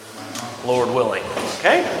Lord willing.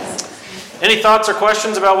 Okay? Any thoughts or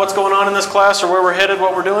questions about what's going on in this class or where we're headed,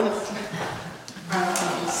 what we're doing?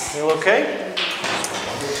 You okay?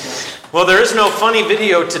 Well, there is no funny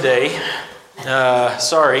video today.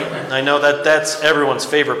 Sorry. I know that's everyone's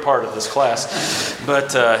favorite part of this class.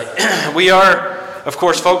 But we are, of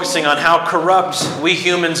course, focusing on how corrupt we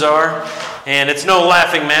humans are. And it's no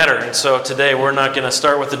laughing matter. And so today we're not going to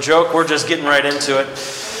start with a joke. We're just getting right into it.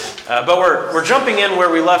 But we're jumping in where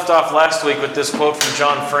we left off last week with this quote from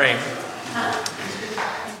John Frame.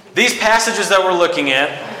 These passages that we're looking at,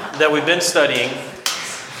 that we've been studying,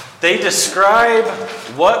 they describe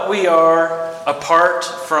what we are apart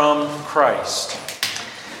from Christ.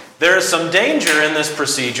 There is some danger in this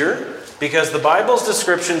procedure because the Bible's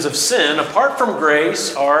descriptions of sin apart from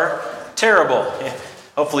grace are terrible.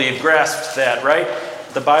 Hopefully you've grasped that, right?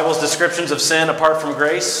 The Bible's descriptions of sin apart from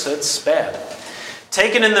grace, it's bad.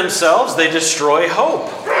 Taken in themselves, they destroy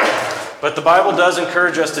hope. But the Bible does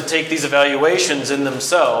encourage us to take these evaluations in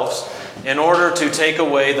themselves in order to take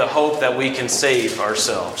away the hope that we can save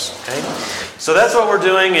ourselves. Okay? So that's what we're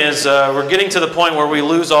doing is we're getting to the point where we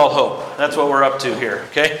lose all hope. That's what we're up to here.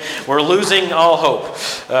 Okay? We're losing all hope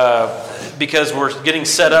because we're getting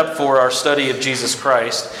set up for our study of Jesus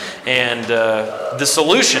Christ and the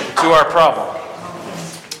solution to our problem.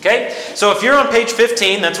 Okay, so if you're on page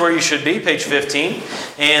 15, that's where you should be, page 15.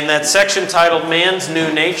 And that section titled Man's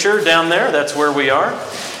New Nature down there, that's where we are.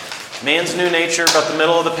 Man's New Nature, about the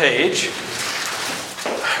middle of the page.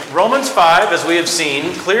 Romans 5, as we have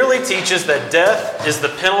seen, clearly teaches that death is the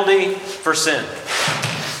penalty for sin.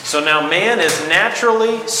 So now man is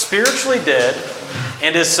naturally, spiritually dead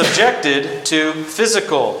and is subjected to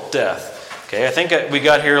physical death. Okay, I think we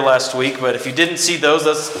got here last week, but if you didn't see those,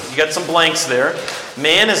 you got some blanks there.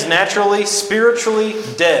 Man is naturally, spiritually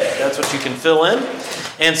dead. That's what you can fill in.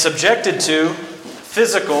 And subjected to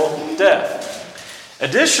physical death.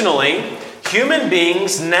 Additionally, human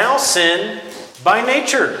beings now sin by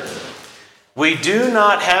nature. We do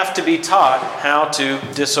not have to be taught how to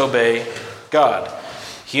disobey God.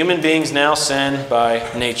 Human beings now sin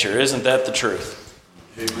by nature. Isn't that the truth?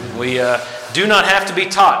 We do not have to be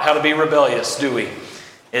taught how to be rebellious, do we?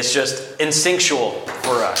 It's just instinctual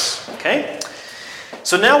for us, okay?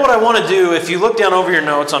 So now what I want to do, if you look down over your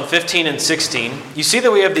notes on 15 and 16, you see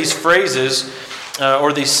that we have these phrases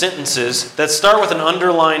or these sentences that start with an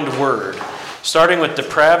underlined word, starting with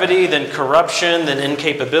depravity, then corruption, then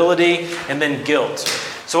incapability, and then guilt.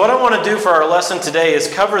 So what I want to do for our lesson today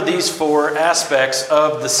is cover these four aspects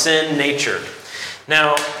of the sin nature.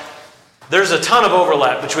 Now, there's a ton of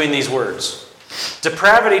overlap between these words.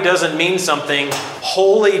 Depravity doesn't mean something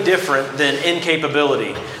wholly different than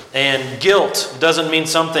incapability. And guilt doesn't mean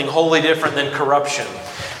something wholly different than corruption.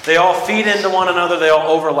 They all feed into one another. They all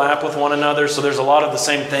overlap with one another. So there's a lot of the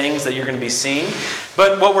same things that you're going to be seeing.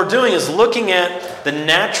 But what we're doing is looking at the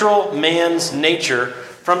natural man's nature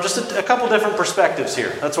from just a couple different perspectives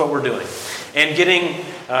here. That's what we're doing. And getting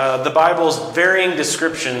the Bible's varying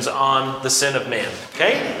descriptions on the sin of man.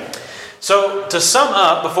 Okay? So, to sum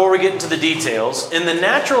up, before we get into the details, in the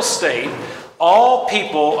natural state, all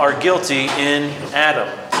people are guilty in Adam.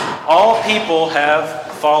 All people have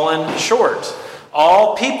fallen short.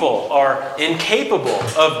 All people are incapable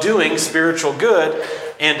of doing spiritual good,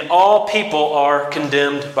 and all people are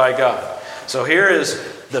condemned by God. So here is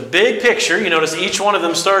the big picture. You notice each one of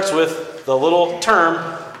them starts with the little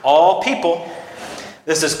term, all people.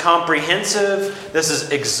 This is comprehensive, this is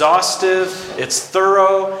exhaustive, it's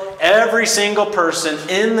thorough. Every single person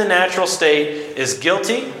in the natural state is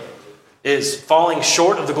guilty, is falling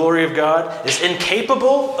short of the glory of God, is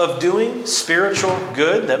incapable of doing spiritual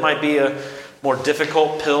good. That might be a more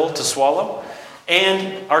difficult pill to swallow.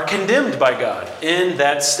 And are condemned by God in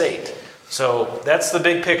that state. So that's the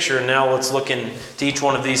big picture. Now let's look into each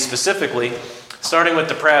one of these specifically, starting with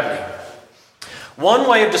depravity. One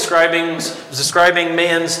way of describing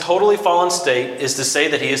man's totally fallen state is to say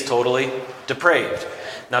that he is totally depraved.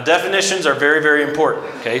 Now, definitions are very, very important.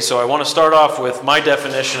 Okay, so I want to start off with my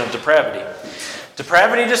definition of depravity.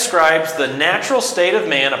 Depravity describes the natural state of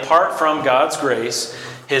man apart from God's grace.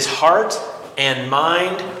 His heart and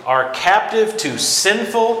mind are captive to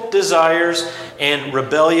sinful desires and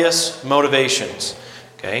rebellious motivations.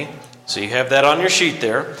 Okay, so you have that on your sheet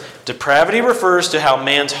there. Depravity refers to how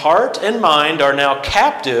man's heart and mind are now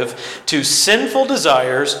captive to sinful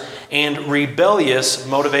desires and rebellious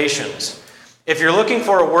motivations. If you're looking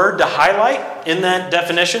for a word to highlight in that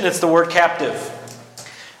definition, it's the word captive.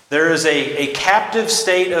 There is a captive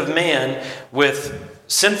state of man with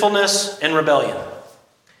sinfulness and rebellion.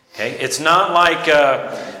 Okay, it's not like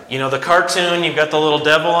You know, the cartoon, you've got the little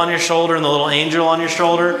devil on your shoulder and the little angel on your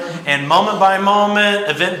shoulder, and moment by moment,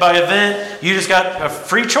 event by event, you just got a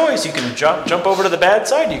free choice. You can jump over to the bad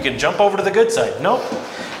side, you can jump over to the good side. Nope.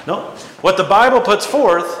 What the Bible puts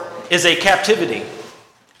forth is a captivity,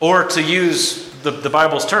 or to use the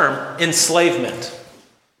Bible's term, enslavement.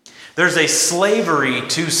 There's a slavery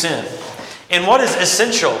to sin. And what is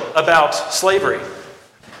essential about slavery?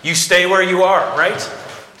 You stay where you are, right?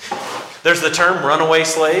 There's the term runaway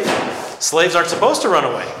slave. Slaves aren't supposed to run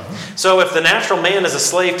away. So if the natural man is a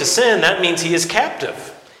slave to sin, that means he is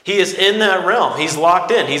captive. He is in that realm. He's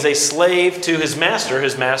locked in. He's a slave to his master.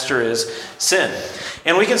 His master is sin.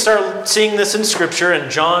 And we can start seeing this in Scripture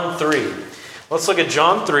in John 3. Let's look at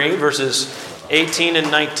John 3, verses 18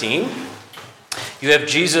 and 19. You have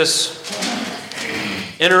Jesus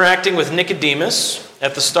interacting with Nicodemus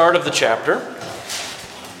at the start of the chapter.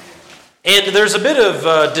 And there's a bit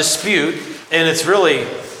of dispute, and it's really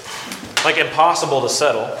like impossible to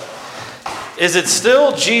settle. Is it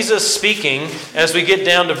still Jesus speaking as we get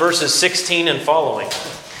down to verses 16 and following?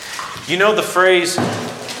 You know the phrase,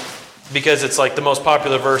 because it's like the most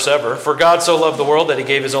popular verse ever. For God so loved the world that he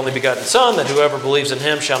gave his only begotten Son, that whoever believes in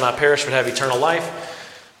him shall not perish but have eternal life.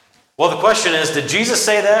 Well, the question is, did Jesus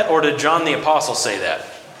say that or did John the Apostle say that?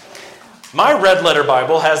 My red letter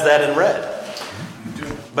Bible has that in red.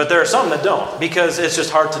 But there are some that don't, because it's just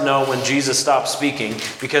hard to know when Jesus stopped speaking,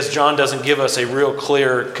 because John doesn't give us a real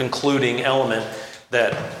clear concluding element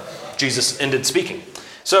that Jesus ended speaking.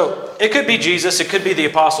 So it could be Jesus, it could be the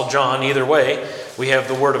Apostle John. Either way, we have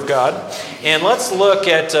the Word of God. And let's look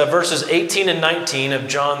at verses 18 and 19 of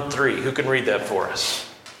John 3. Who can read that for us?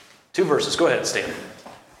 2 verses. Go ahead, Stan.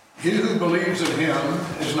 He who believes in him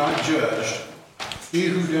is not judged. He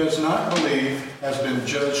who does not believe has been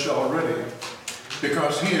judged already,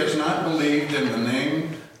 because he has not believed in the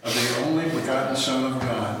name of the only begotten Son of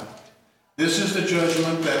God. This is the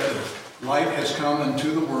judgment, that the light has come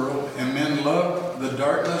into the world, and men love the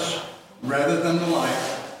darkness rather than the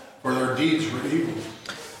light, for their deeds were evil.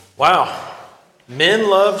 Wow. Men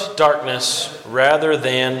loved darkness rather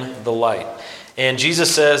than the light. And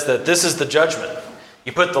Jesus says that this is the judgment.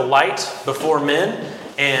 You put the light before men,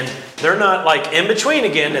 and they're not like in between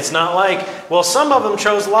again. It's not like, well, some of them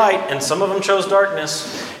chose light and some of them chose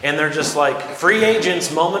darkness. And they're just like free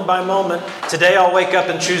agents moment by moment. Today I'll wake up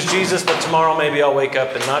and choose Jesus, but tomorrow maybe I'll wake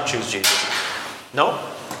up and not choose Jesus. No.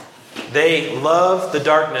 They love the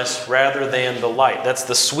darkness rather than the light. That's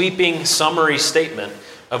the sweeping summary statement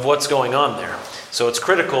of what's going on there. So it's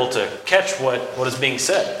critical to catch what is being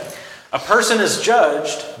said. A person is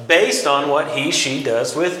judged based on what he/she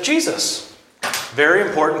does with Jesus. Very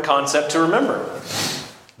important concept to remember.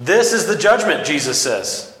 This is the judgment, Jesus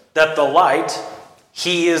says, that the light,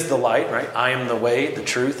 he is the light, right? I am the way, the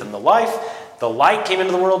truth, and the life. The light came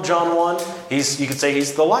into the world, John 1. You could say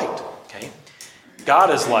he's the light, okay? God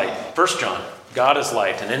is light, 1 John. God is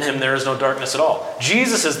light, and in him there is no darkness at all.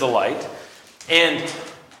 Jesus is the light, and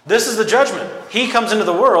this is the judgment. He comes into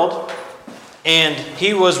the world, and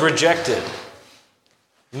he was rejected.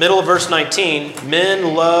 Middle of verse 19,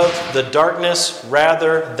 men loved the darkness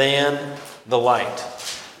rather than the light.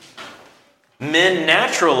 Men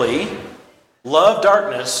naturally love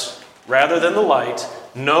darkness rather than the light.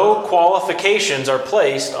 No qualifications are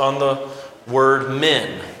placed on the word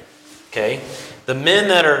men. Okay? The men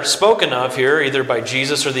that are spoken of here, either by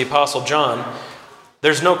Jesus or the Apostle John,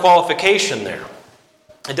 there's no qualification there.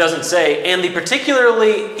 It doesn't say, and the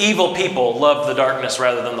particularly evil people loved the darkness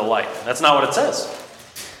rather than the light. That's not what it says.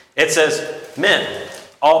 It says men,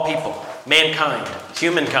 all people, mankind,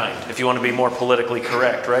 humankind, if you want to be more politically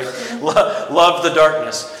correct, right? Love the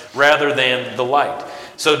darkness rather than the light.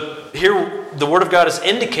 So here the Word of God is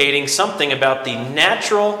indicating something about the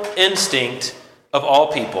natural instinct of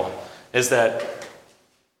all people, is that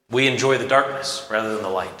we enjoy the darkness rather than the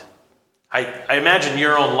light. I imagine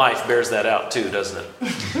your own life bears that out too, doesn't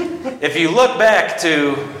it? If you look back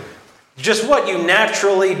to just what you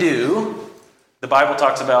naturally do, the Bible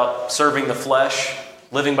talks about serving the flesh,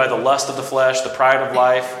 living by the lust of the flesh, the pride of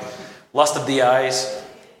life, lust of the eyes.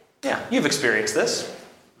 Yeah, you've experienced this.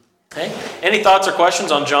 Okay. Any thoughts or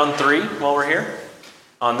questions on John 3 while we're here?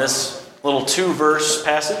 On this little 2-verse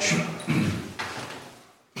passage?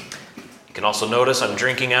 You can also notice I'm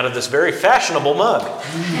drinking out of this very fashionable mug.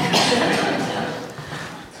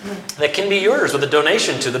 That can be yours with a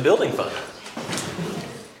donation to the building fund.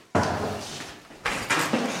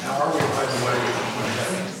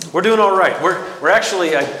 We're doing all right. We're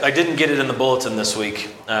actually, I didn't get it in the bulletin this week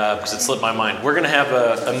because it slipped my mind. We're going to have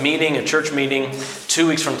a meeting, a church meeting, 2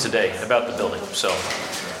 weeks from today about the building. So,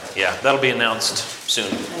 yeah, that'll be announced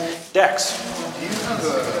soon. Dex. Do you have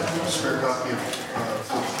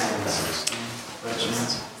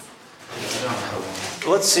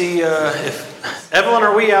Let's see if Evelyn,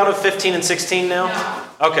 are we out of 15 and 16 now?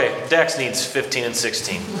 No. Okay, Dax needs 15 and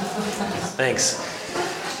 16. Thanks.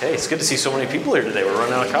 Hey, it's good to see so many people here today. We're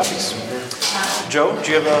running out of copies. Joe,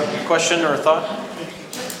 do you have a question or a thought?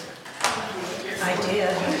 I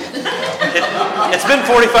did. It's been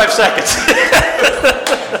 45 seconds.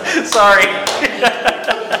 Sorry.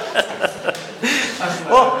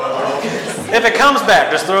 Well, if it comes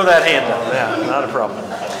back, just throw that hand up. Yeah, not a problem.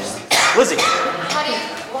 Lizzie. How do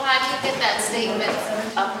you get that statement,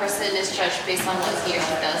 a person is judged based on what he or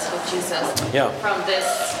she does, what Jesus, from this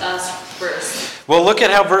verse? Well, look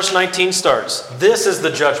at how verse 19 starts. This is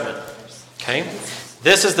the judgment. Okay?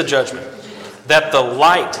 This is the judgment. That the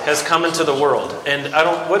light has come into the world. And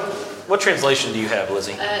what translation do you have,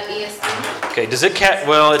 Lizzie? ESV. Okay, does it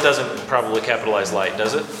well, it doesn't probably capitalize light,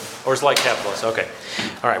 does it? Or is light capitalized? Okay.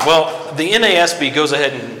 All right. Well, the NASB goes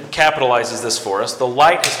ahead and capitalizes this for us. The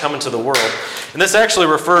light has come into the world. And this actually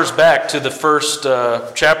refers back to the first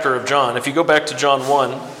chapter of John. If you go back to John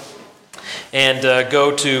 1 and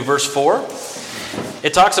go to verse 4,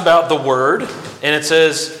 it talks about the Word. And it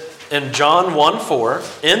says in John 1:4,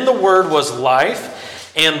 in the Word was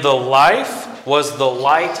life, and the life was the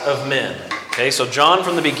light of men. Okay, so John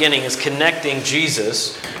from the beginning is connecting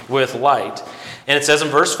Jesus with light. And it says in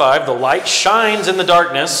verse 5, the light shines in the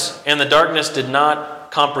darkness, and the darkness did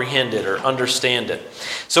not comprehend it or understand it.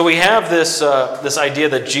 So we have this idea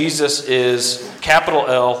that Jesus is capital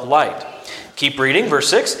L light. Keep reading, verse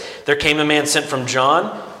 6. There came a man sent from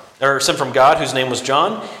God, whose name was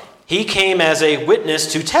John. He came as a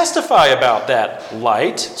witness to testify about that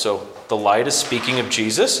light. So the light is speaking of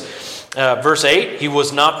Jesus. Verse 8, he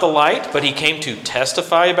was not the light, but he came to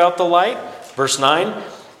testify about the light. Verse 9,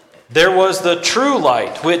 there was the true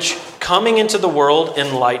light, which coming into the world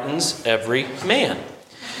enlightens every man.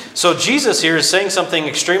 So Jesus here is saying something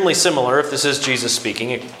extremely similar, if this is Jesus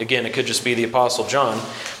speaking. Again, it could just be the Apostle John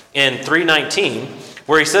in 3:19,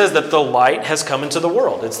 where he says that the light has come into the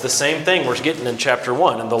world. It's the same thing we're getting in chapter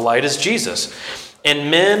 1, and the light is Jesus. And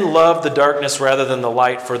men loved the darkness rather than the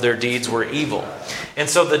light, for their deeds were evil. And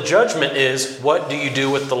so the judgment is, what do you do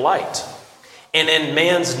with the light? And in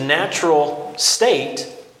man's natural state,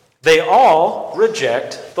 they all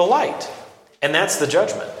reject the light. And that's the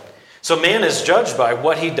judgment. So man is judged by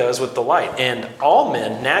what he does with the light. And all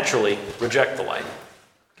men naturally reject the light.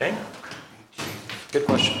 Okay? Good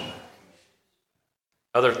question.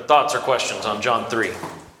 Other thoughts or questions on John 3?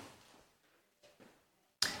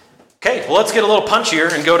 Okay, well, let's get a little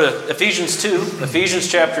punchier and go to Ephesians 2. Ephesians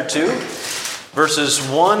chapter 2, verses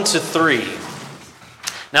 1 to 3.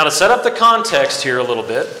 Now, to set up the context here a little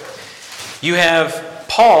bit, you have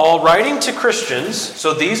Paul writing to Christians.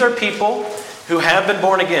 So these are people who have been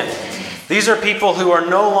born again. These are people who are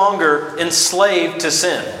no longer enslaved to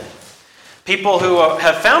sin. People who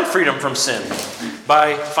have found freedom from sin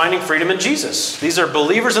by finding freedom in Jesus. These are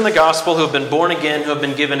believers in the gospel who have been born again, who have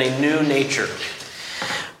been given a new nature.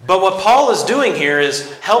 But what Paul is doing here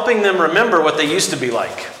is helping them remember what they used to be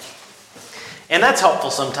like. And that's helpful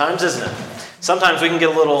sometimes, isn't it? Sometimes we can get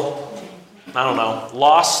a little,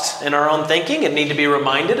 lost in our own thinking and need to be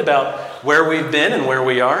reminded about where we've been and where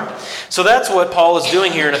we are. So that's what Paul is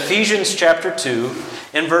doing here in Ephesians chapter 2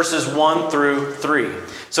 in verses 1 through 3.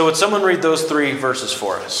 So would someone read those 3 verses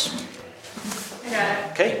for us? I got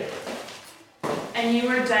it. Okay. And you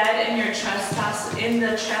were dead in your trespasses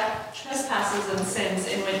and sins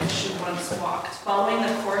in which you once walked, following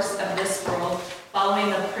the course of this world, following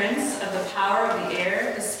the prince of the power of the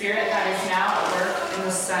air, the spirit that is now at work in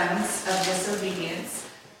the sons of disobedience,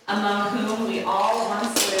 among whom we all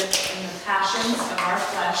once lived in the passions of our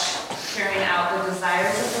flesh, carrying out the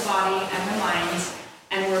desires of the body and the mind,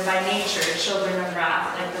 and were by nature children of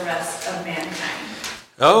wrath like the rest of mankind.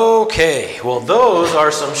 Okay, well, those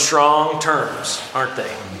are some strong terms, aren't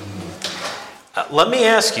they? Let me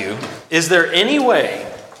ask you, is there any way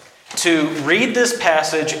to read this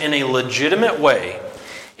passage in a legitimate way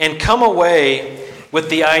and come away with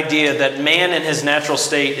the idea that man in his natural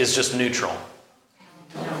state is just neutral?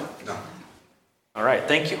 No. All right,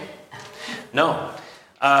 thank you. No.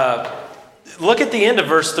 Look at the end of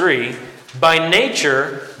verse 3. By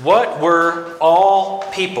nature, what were all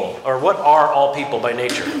people? Or what are all people by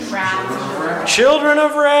nature? Wrath. Children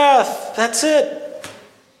of wrath. That's it.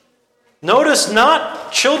 Notice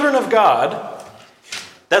not children of God.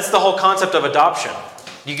 That's the whole concept of adoption.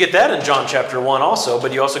 You get that in John chapter 1 also,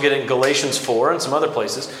 but you also get it in Galatians 4 and some other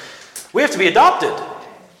places. We have to be adopted.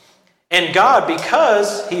 And God,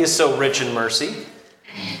 because He is so rich in mercy,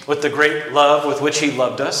 with the great love with which He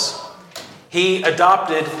loved us, He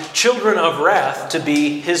adopted children of wrath to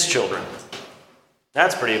be His children.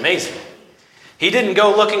 That's pretty amazing. He didn't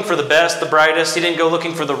go looking for the best, the brightest. He didn't go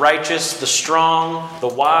looking for the righteous, the strong, the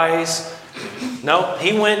wise. No,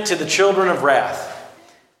 he went to the children of wrath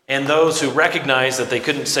and those who recognized that they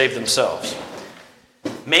couldn't save themselves.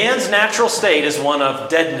 Man's natural state is one of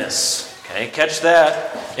deadness. Okay, catch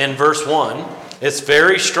that in verse 1. It's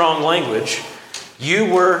very strong language.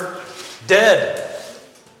 You were dead.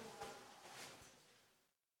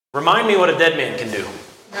 Remind me what a dead man can do.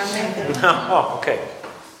 Nothing. Oh, okay.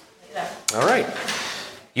 All right.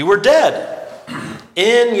 You were dead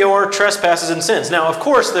in your trespasses and sins. Now, of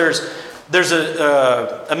course, there's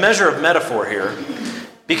a measure of metaphor here,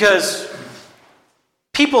 because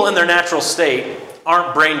people in their natural state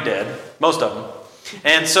aren't brain dead, most of them.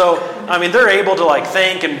 And so, they're able to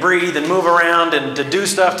think and breathe and move around and to do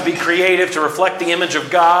stuff, to be creative, to reflect the image of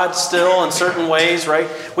God still in certain ways, right?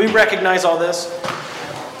 We recognize all this.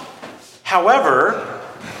 However,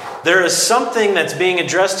 there is something that's being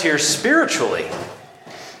addressed here spiritually,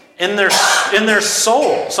 in their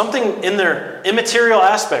soul, something in their immaterial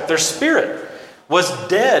aspect. Their spirit was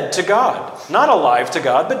dead to God. Not alive to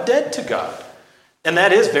God, but dead to God. And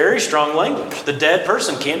that is very strong language. The dead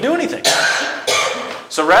person can't do anything.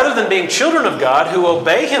 So rather than being children of God who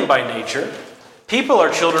obey Him by nature, people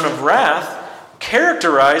are children of wrath,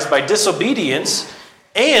 characterized by disobedience,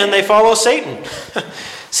 and they follow Satan.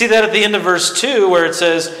 See that at the end of verse 2 where it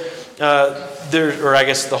says,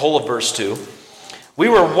 the whole of verse 2, we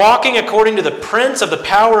were walking according to the prince of the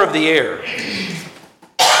power of the air.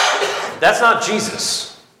 That's not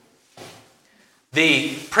Jesus.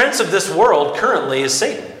 The prince of this world currently is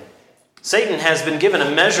Satan. Satan has been given a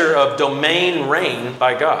measure of domain reign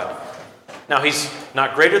by God. Now, he's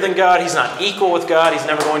not greater than God. He's not equal with God. He's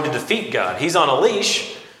never going to defeat God. He's on a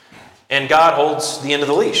leash, and God holds the end of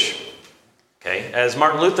the leash. Okay? As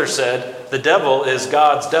Martin Luther said, the devil is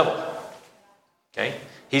God's devil. Okay?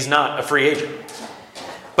 He's not a free agent.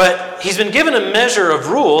 But he's been given a measure of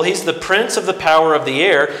rule. He's the prince of the power of the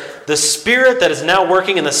air, the spirit that is now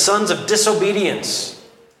working in the sons of disobedience.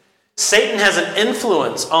 Satan has an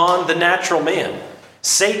influence on the natural man.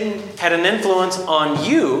 Satan had an influence on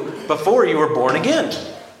you before you were born again.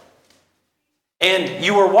 And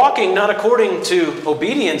you were walking not according to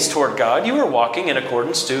obedience toward God, you were walking in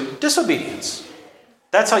accordance to disobedience.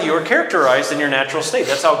 That's how you were characterized in your natural state.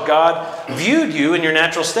 That's how God viewed you in your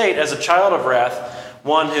natural state as a child of wrath,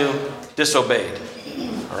 one who disobeyed.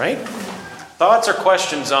 All right? Thoughts or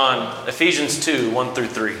questions on Ephesians 2, 1 through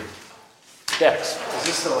 3? Dex. Is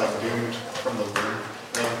this the doomed from the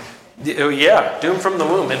womb? Yeah, doomed from the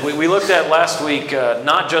womb. And we looked at last week,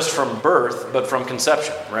 not just from birth, but from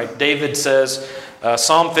conception, right? David says,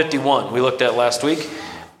 Psalm 51, we looked at last week.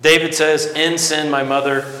 David says, in sin my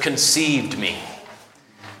mother conceived me.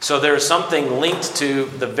 So there's something linked to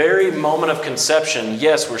the very moment of conception.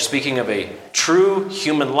 Yes, we're speaking of a true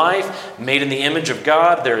human life made in the image of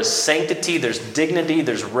God. There is sanctity, there's dignity,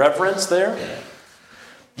 there's reverence there.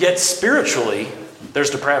 Yet spiritually, there's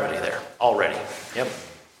depravity there already. Yep.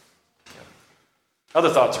 Other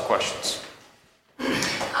thoughts or questions?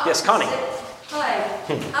 Yes, Connie. Hi.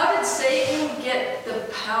 How did Satan get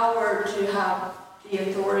the power to have the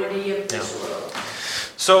authority of this world?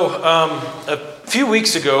 So, a few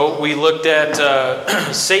weeks ago, we looked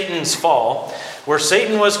at Satan's fall, where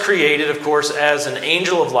Satan was created, of course, as an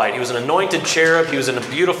angel of light. He was an anointed cherub. He was in a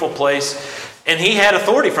beautiful place. And he had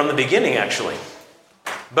authority from the beginning, actually.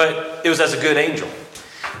 But it was as a good angel.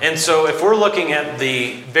 And so if we're looking at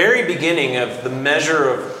the very beginning of the measure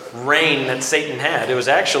of reign that Satan had, it was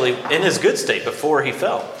actually in his good state before he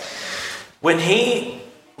fell. When he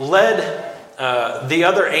led the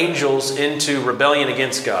other angels into rebellion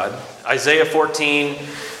against God, Isaiah 14,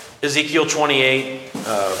 Ezekiel 28,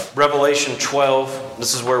 Revelation 12,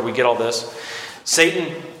 this is where we get all this.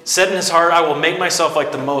 Satan said in his heart, I will make myself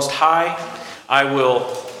like the Most High. I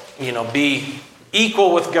will, be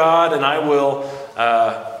equal with God, and I will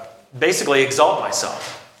basically exalt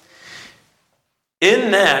myself.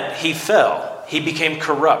 In that, he fell. He became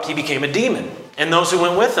corrupt. He became a demon. And those who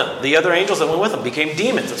went with him, the other angels that went with him, became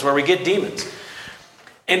demons. That's where we get demons.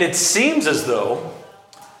 And it seems as though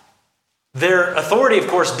their authority, of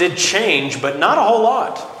course, did change, but not a whole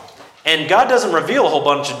lot. And God doesn't reveal a whole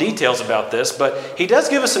bunch of details about this, but he does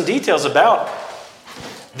give us some details about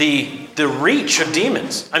the reach of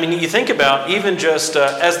demons. I mean, you think about even just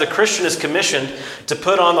as the Christian is commissioned to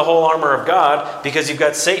put on the whole armor of God because you've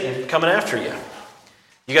got Satan coming after you.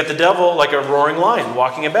 You got the devil like a roaring lion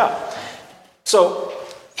walking about. So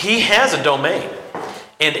he has a domain.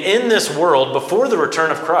 And in this world, before the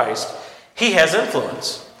return of Christ, he has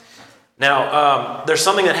influence. Now, there's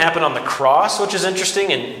something that happened on the cross, which is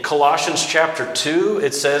interesting. In Colossians chapter 2,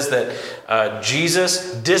 it says that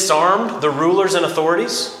Jesus disarmed the rulers and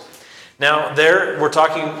authorities. Now, there we're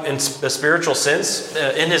talking in a spiritual sense.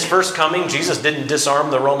 In his first coming, Jesus didn't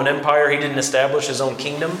disarm the Roman Empire. He didn't establish his own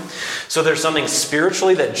kingdom. So there's something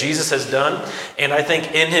spiritually that Jesus has done. And I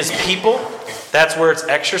think in his people, that's where it's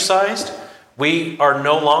exercised. We are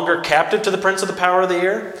no longer captive to the prince of the power of the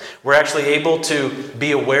air. We're actually able to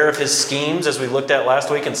be aware of his schemes, as we looked at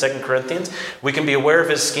last week in 2 Corinthians. We can be aware of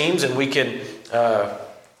his schemes, and we can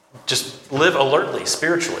just live alertly,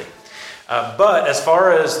 spiritually. But as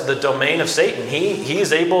far as the domain of Satan, he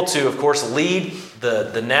is able to, of course, lead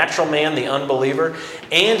the natural man, the unbeliever,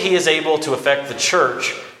 and he is able to affect the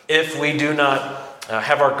church if we do not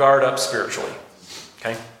have our guard up spiritually.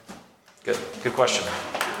 Okay? Good question.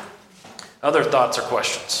 Other thoughts or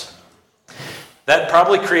questions? That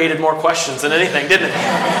probably created more questions than anything, didn't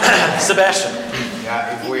it? Sebastian.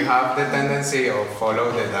 Yeah, if we have the tendency of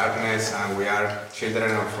follow the darkness and we are children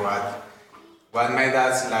of wrath, what made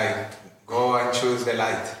us go and choose the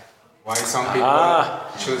light? Why some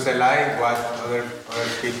people choose the light, what other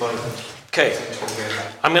people Okay. choose the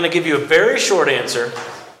light? I'm going to give you a very short answer,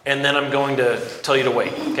 and then I'm going to tell you to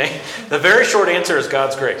wait. Okay? The very short answer is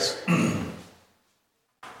God's grace.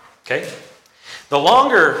 Okay? The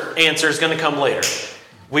longer answer is going to come later.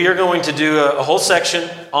 We are going to do a whole section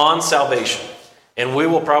on salvation, and we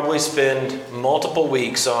will probably spend multiple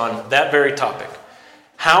weeks on that very topic.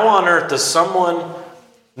 How on earth does someone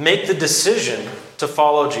make the decision to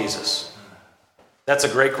follow Jesus? That's a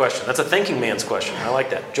great question. That's a thinking man's question. I like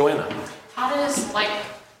that. Joanna. How does,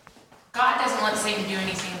 God doesn't let Satan do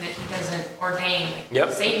anything that he doesn't ordain.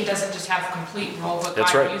 Yep. Satan doesn't just have complete role, but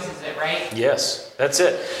That's God right. uses it, right? Yes, that's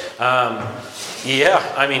it.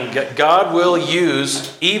 God will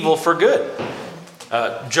use evil for good.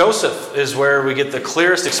 Joseph is where we get the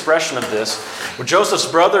clearest expression of this. Where Joseph's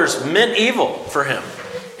brothers meant evil for him.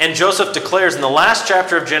 And Joseph declares in the last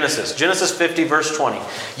chapter of Genesis, Genesis 50, verse 20,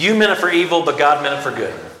 you meant it for evil, but God meant it for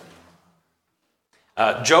good.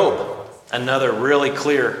 Job, another really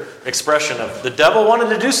clear expression of the devil wanted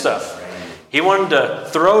to do stuff. He wanted to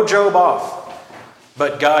throw Job off.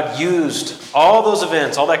 But God used all those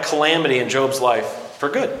events, all that calamity in Job's life for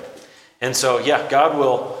good. And so, God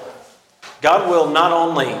will not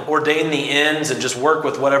only ordain the ends and just work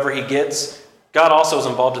with whatever he gets. God also is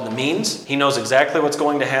involved in the means. He knows exactly what's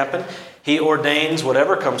going to happen. He ordains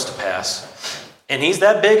whatever comes to pass. And he's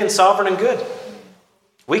that big and sovereign and good.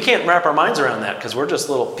 We can't wrap our minds around that because we're just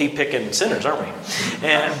little pea-picking sinners, aren't we?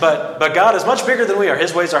 But God is much bigger than we are.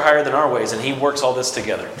 His ways are higher than our ways, and he works all this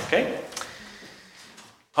together. Okay?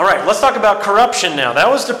 All right, let's talk about corruption now. That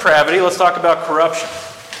was depravity. Let's talk about corruption.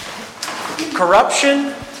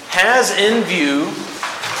 Corruption has in view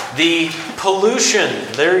the pollution.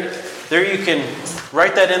 There you can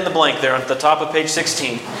write that in the blank there at the top of page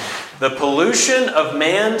 16. The pollution of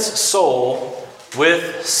man's soul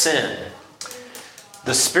with sin.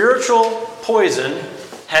 The spiritual poison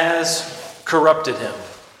has corrupted him.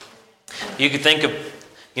 You could think of,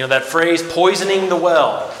 that phrase, poisoning the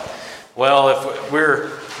well. Well, if we're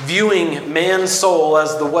viewing man's soul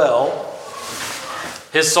as the well,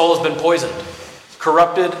 his soul has been poisoned,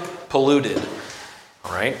 corrupted, polluted.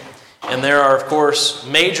 All right? And there are, of course,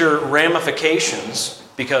 major ramifications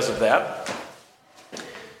because of that.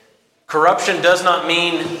 Corruption does not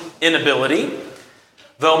mean inability.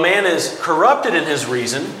 Though man is corrupted in his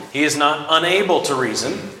reason, he is not unable to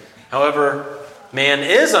reason. However, man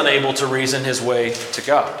is unable to reason his way to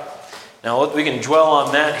God. Now, we can dwell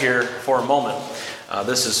on that here for a moment.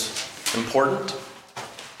 This is important.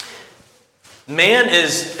 Man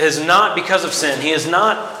is not, because of sin, he is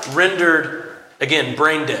not rendered, again,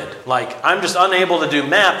 brain dead. Like, I'm just unable to do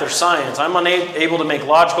math or science. I'm unable to make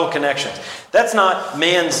logical connections. That's not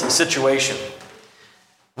man's situation.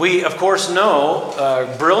 We, of course, know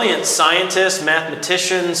brilliant scientists,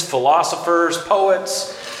 mathematicians, philosophers,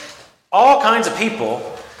 poets, all kinds of people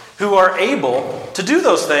who are able to do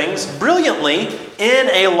those things brilliantly in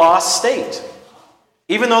a lost state.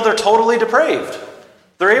 Even though they're totally depraved,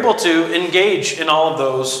 they're able to engage in all of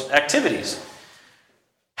those activities.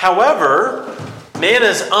 However, man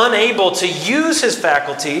is unable to use his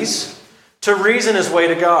faculties to reason his way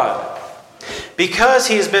to God. Because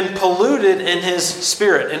he has been polluted in his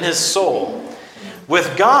spirit, in his soul.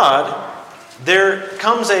 With God, there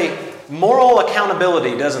comes a moral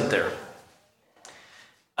accountability, doesn't there?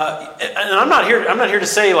 And I'm not here to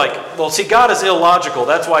say God is illogical.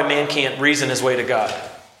 That's why man can't reason his way to God.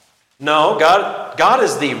 No, God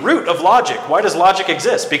is the root of logic. Why does logic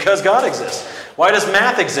exist? Because God exists. Why does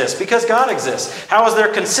math exist? Because God exists. How is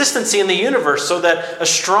there consistency in the universe so that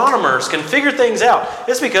astronomers can figure things out?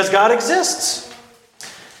 It's because God exists.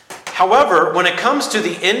 However, when it comes to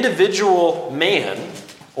the individual man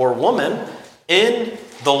or woman in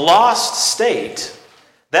the lost state,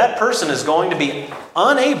 that person is going to be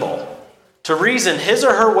unable to reason his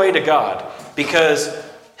or her way to God because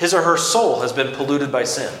his or her soul has been polluted by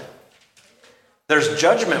sin. There's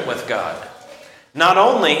judgment with God. Not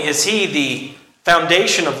only is he the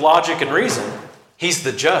foundation of logic and reason, he's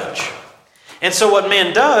the judge. And so what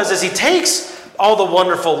man does is he takes all the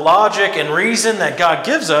wonderful logic and reason that God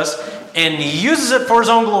gives us and he uses it for his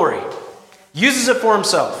own glory. Uses it for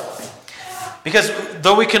himself. Because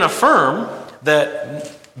though we can affirm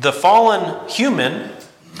that the fallen human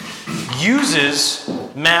uses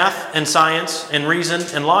math and science and reason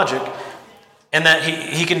and logic, and that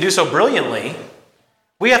he can do so brilliantly,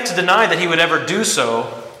 we have to deny that he would ever do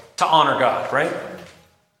so to honor God, right?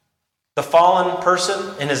 The fallen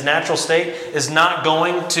person in his natural state is not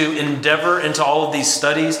going to endeavor into all of these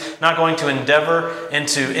studies, not going to endeavor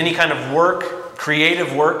into any kind of work,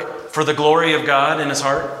 creative work for the glory of God in his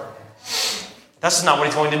heart. That's not what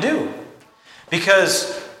he's going to do.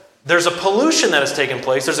 Because there's a pollution that has taken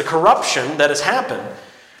place, there's a corruption that has happened,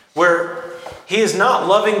 where he is not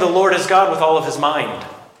loving the Lord his God with all of his mind.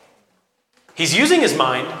 He's using his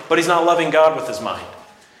mind, but he's not loving God with his mind.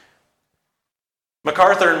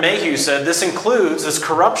 MacArthur and Mayhew said this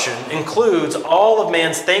corruption includes all of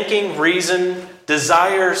man's thinking, reason,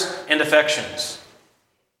 desires, and affections.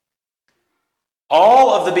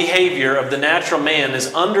 All of the behavior of the natural man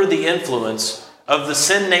is under the influence of the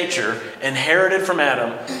sin nature inherited from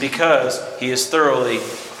Adam because he is thoroughly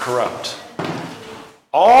corrupt.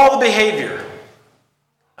 All the behavior.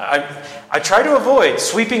 I try to avoid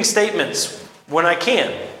sweeping statements when I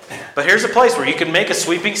can, but here's a place where you can make a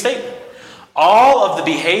sweeping statement. All of the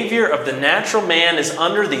behavior of the natural man is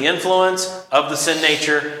under the influence of the sin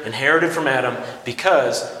nature inherited from Adam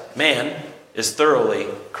because man is thoroughly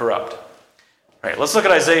corrupt. All right, let's look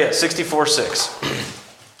at Isaiah 64:6.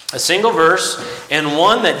 A single verse, and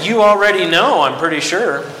one that you already know, I'm pretty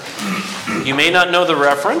sure. You may not know the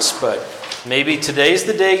reference, but maybe today's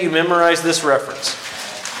the day you memorize this reference.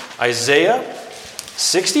 Isaiah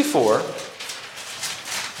 64,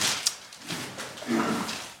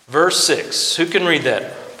 verse 6. Who can read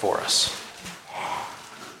that for us?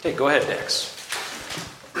 Okay, go ahead, Dex.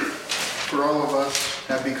 For all of us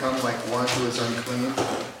have become like one who is unclean,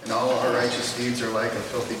 and all our righteous deeds are like a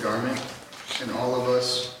filthy garment, and all of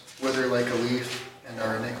us wither like a leaf, and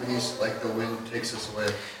our iniquities like the wind takes us away.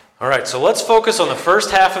 All right, so let's focus on the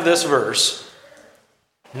first half of this verse.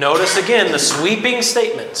 Notice again the sweeping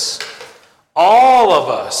statements. All of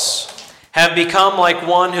us have become like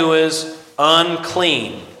one who is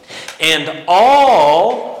unclean, and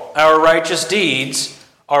all our righteous deeds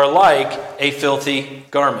are like a filthy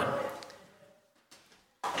garment.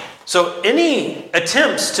 So any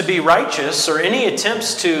attempts to be righteous or any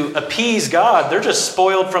attempts to appease God, they're just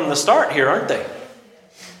spoiled from the start here, aren't they?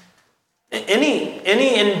 Any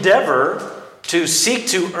endeavor to seek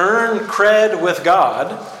to earn cred with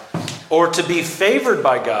God or to be favored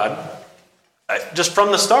by God, just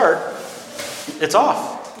from the start, it's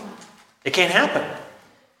off. It can't happen.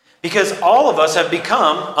 Because all of us have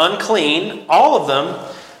become unclean. All of them,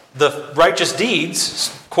 the righteous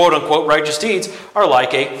deeds, quote unquote righteous deeds, are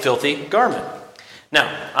like a filthy garment. Now,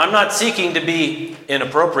 I'm not seeking to be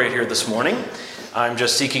inappropriate here this morning. I'm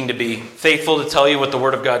just seeking to be faithful to tell you what the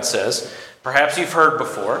Word of God says. Perhaps you've heard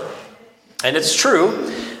before, and it's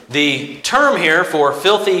true. The term here for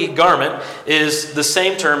filthy garment is the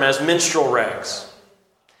same term as menstrual rags.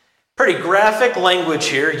 Pretty graphic language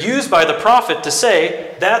here used by the prophet to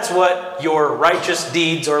say that's what your righteous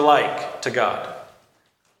deeds are like to God.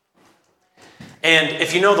 And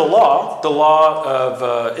if you know the law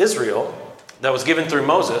of Israel that was given through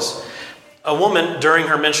Moses, a woman during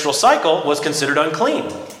her menstrual cycle was considered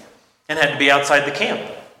unclean and had to be outside the camp.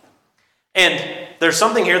 And there's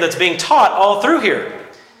something here that's being taught all through here.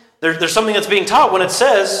 There's something that's being taught when it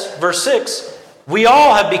says, verse 6, we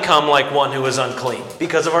all have become like one who is unclean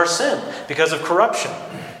because of our sin, because of corruption.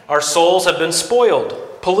 Our souls have been spoiled,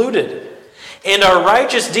 polluted. And our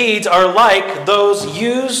righteous deeds are like those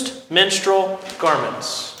used menstrual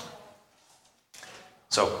garments.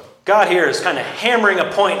 So God here is kind of hammering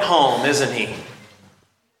a point home, isn't he?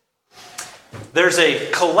 There's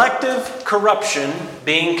a collective corruption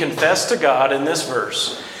being confessed to God in this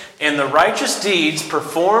verse. And the righteous deeds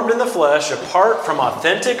performed in the flesh apart from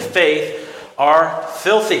authentic faith are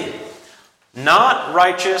filthy. not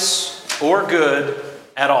righteous or good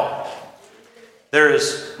at all. There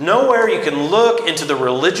is nowhere you can look into the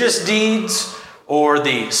religious deeds or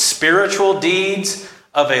the spiritual deeds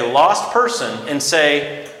of a lost person and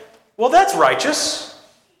say, well, that's righteous.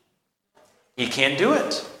 You can't do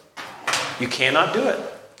it. You cannot do it.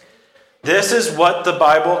 This is what the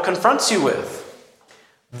Bible confronts you with.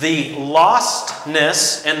 The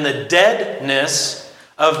lostness and the deadness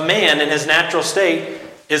of man in his natural state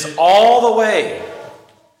is all the way.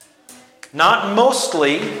 Not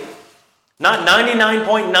mostly, not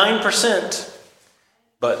 99.9%,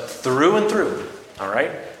 but through and through. All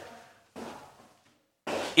right?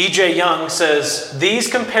 E.J. Young says, these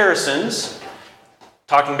comparisons,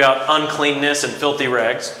 talking about uncleanness and filthy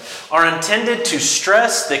rags, are intended to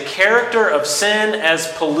stress the character of sin as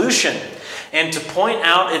pollution and to point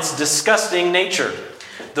out its disgusting nature.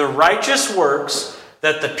 The righteous works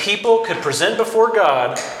that the people could present before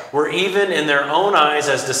God were even in their own eyes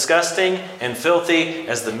as disgusting and filthy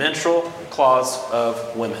as the menstrual cloths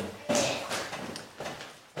of women.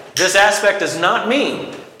 This aspect does not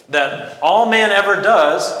mean that all man ever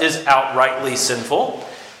does is outrightly sinful,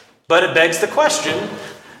 but it begs the question,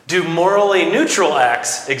 do morally neutral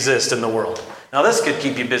acts exist in the world? Now this could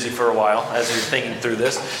keep you busy for a while as you're thinking through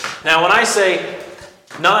this. Now when I say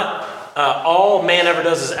not all man ever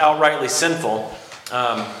does is outrightly sinful,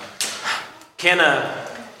 can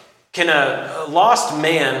a lost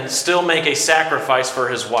man still make a sacrifice for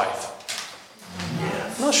his wife?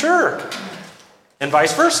 Well, sure. And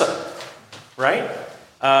vice versa, right?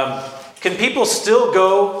 Can people still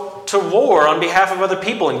go to war on behalf of other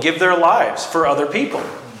people and give their lives for other people?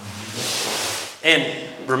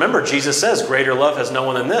 And remember, Jesus says, greater love has no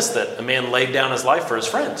one than this, that a man laid down his life for his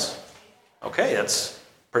friends. Okay, that's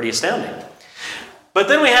pretty astounding. But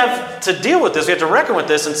then we have to deal with this. We have to reckon with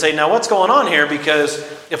this and say, now what's going on here? Because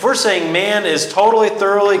if we're saying man is totally,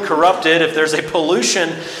 thoroughly corrupted, if there's a pollution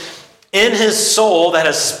in his soul that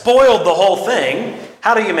has spoiled the whole thing,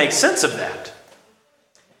 how do you make sense of that?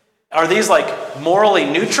 Are these like morally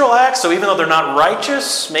neutral acts? So even though they're not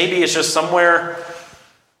righteous, maybe it's just somewhere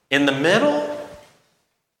in the middle?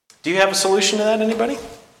 Do you have a solution to that, anybody?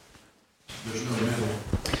 There's no middle.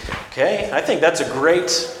 Okay, I think that's a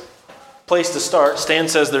great place to start. Stan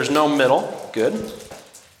says there's no middle. Good.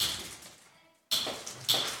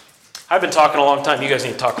 I've been talking a long time. You guys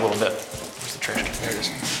need to talk a little bit. Where's the trash can? There it is.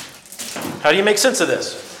 How do you make sense of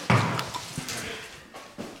this?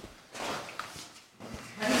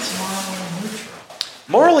 What is morally neutral?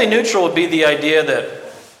 Morally neutral would be the idea that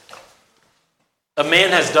a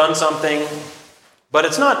man has done something, but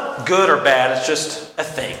it's not good or bad, it's just a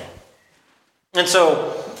thing. And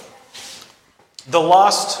so, the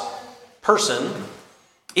lost person,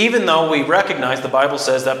 even though we recognize the Bible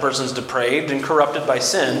says that person's depraved and corrupted by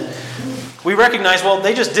sin, we recognize, well,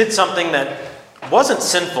 they just did something that wasn't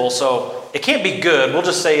sinful, so it can't be good. We'll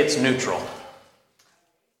just say it's neutral.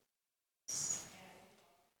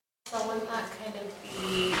 So wouldn't that kind of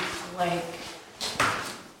be like,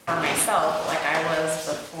 for myself, like I was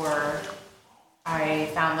before I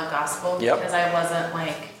found the gospel? Yep. Because I wasn't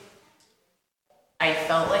like, I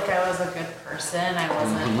felt like I was a good person. I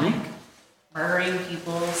wasn't like murdering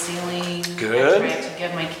people, stealing. Good. I tried to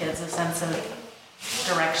give my kids a sense of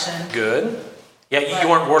direction. Good. Yeah, you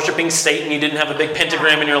weren't worshiping Satan. You didn't have a big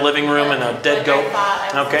pentagram in your living room and a dead goat. I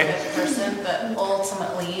thought I was Okay. a good person, but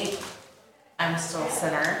ultimately, I'm still a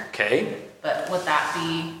sinner. Okay. But would that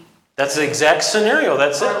be, That's the exact scenario.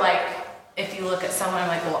 That's or it. like, if you look at someone, I'm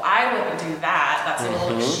like, well, I wouldn't do that. That's a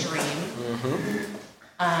little extreme.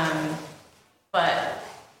 But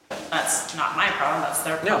that's not my problem. That's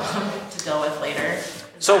their No. problem to deal with later.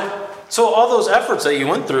 So all those efforts that you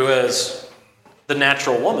went through as the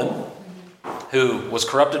natural woman who was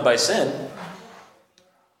corrupted by sin,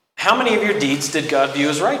 how many of your deeds did God view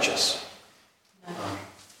as righteous?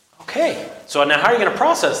 Okay. So now how are you going to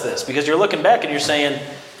process this? Because you're looking back and you're saying,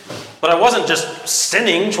 but I wasn't just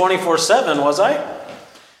sinning 24/7, was I?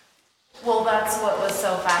 Well, that's what was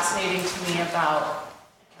so fascinating to me about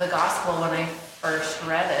the gospel when I first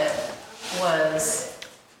read it was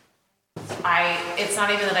it's not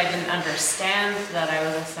even that I didn't understand that I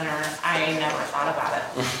was a sinner. I never thought about it.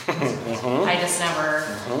 I just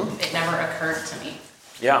it never occurred to me.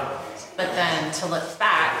 Yeah. But then to look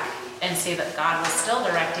back and see that God was still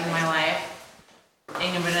directing my life,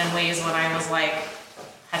 even in ways when I was like,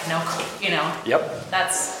 had no, Yep.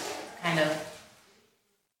 that's kind of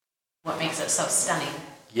what makes it so stunning.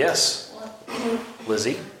 Yes.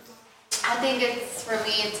 Lizzie? I think for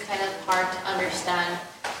me, it's kind of hard to understand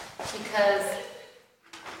because,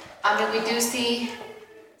 we do see,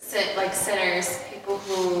 sinners, people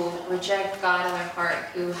who reject God in their heart,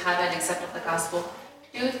 who haven't accepted the gospel,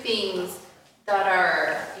 do things that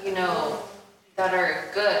are, that are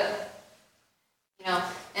good.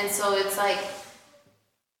 And so it's like,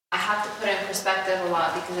 I have to put it in perspective a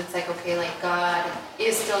lot, because it's like, okay, like God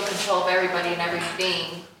is still in control of everybody and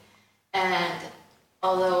everything. And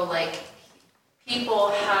although like people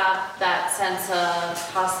have that sense of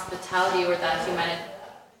hospitality or that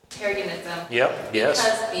humanitarianism,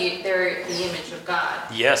 because they're the image of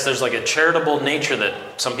God. Yes, there's like a charitable nature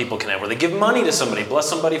that some people can have, where they give money to somebody, bless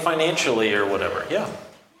somebody financially or whatever. Yeah.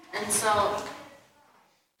 And so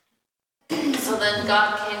then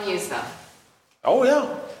God can use them. Oh yeah.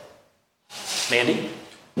 Mandy?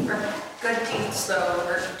 Good deeds,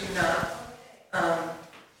 though, do not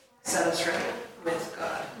set us right with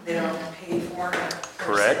God. They don't pay for it.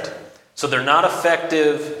 Correct. So they're not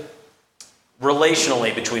effective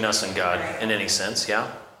relationally between us and God in any sense. Yeah,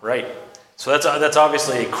 right. So that's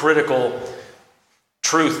obviously a critical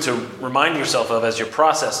truth to remind yourself of as you're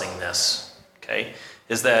processing this. Okay,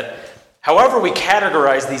 is that however we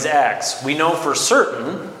categorize these acts, we know for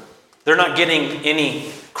certain they're not getting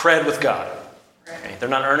any cred with God. Okay? They're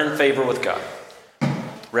not earning favor with God.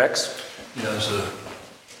 Rex?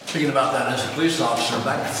 Thinking about that as a police officer,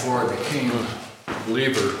 back before I became a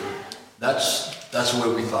believer, that's the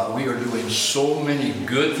way we thought. We are doing so many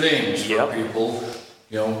good things for people.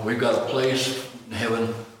 We've got a place in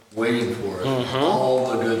heaven waiting for us. All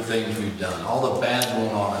the good things we've done, all the bad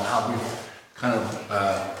going on, and how we've kind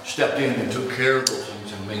of stepped in and took care of those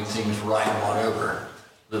things and made things right, whatever.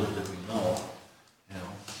 Little did we know,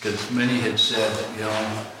 because many had said,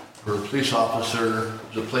 for a police officer,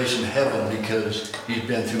 there's a place in heaven because he's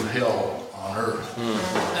been through hell on earth. Find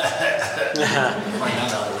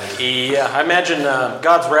that out later. Yeah, I imagine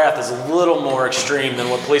God's wrath is a little more extreme than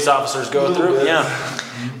what police officers go through. Bit. Yeah.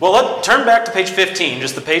 Well, let's turn back to page 15,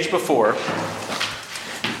 just the page before.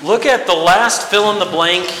 Look at the last fill in the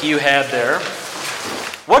blank you had there.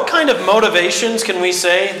 What kind of motivations can we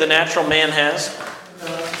say the natural man has?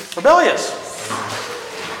 Rebellious.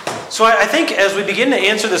 So I think as we begin to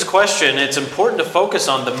answer this question, it's important to focus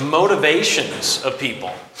on the motivations of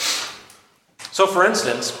people. So for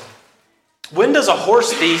instance, when does a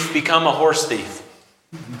horse thief become a horse thief?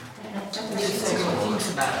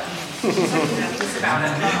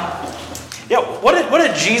 Yeah, what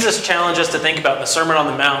did Jesus challenge us to think about in the Sermon on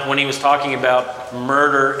the Mount when he was talking about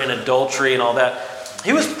murder and adultery and all that?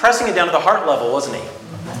 He was pressing it down to the heart level, wasn't he?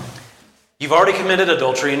 You've already committed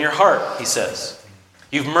adultery in your heart, he says.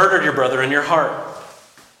 You've murdered your brother in your heart.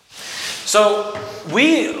 So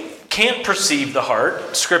we can't perceive the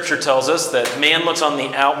heart. Scripture tells us that man looks on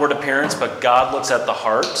the outward appearance, but God looks at the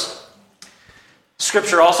heart.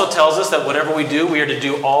 Scripture also tells us that whatever we do, we are to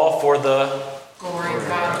do all for the glory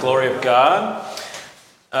of God.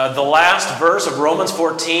 The last verse of Romans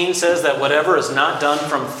 14 says that whatever is not done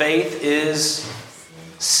from faith is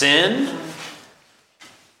sin.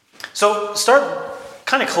 So start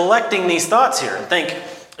kind of collecting these thoughts here and think,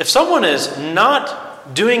 if someone is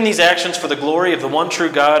not doing these actions for the glory of the one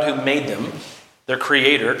true God who made them, their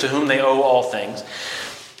creator, to whom they owe all things,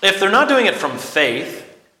 if they're not doing it from faith,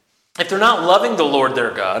 if they're not loving the Lord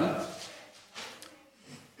their God,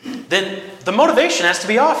 then the motivation has to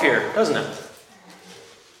be off here, doesn't it?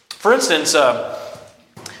 For instance,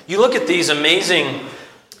 you look at these amazing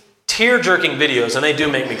tear-jerking videos, and they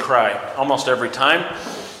do make me cry almost every time.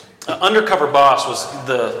 Undercover Boss was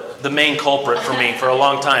the main culprit for me for a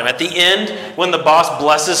long time. At the end, when the boss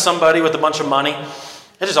blesses somebody with a bunch of money,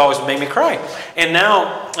 it just always made me cry. And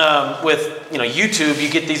now with YouTube, you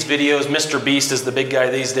get these videos. Mr. Beast is the big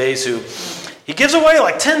guy these days who he gives away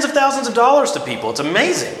like tens of thousands of dollars to people. It's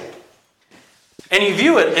amazing. And you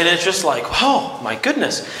view it, and it's just like, oh my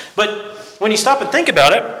goodness. But when you stop and think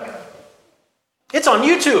about it, it's on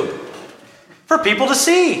YouTube for people to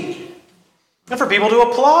see. And for people to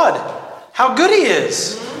applaud how good he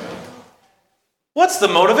is. What's the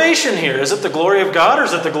motivation here? Is it the glory of God or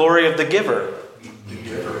is it the glory of the giver?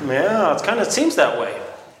 Yeah, it seems that way.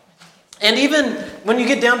 And even when you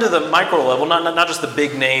get down to the micro level, not just the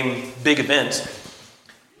big name, big events,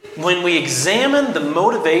 when we examine the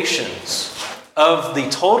motivations of the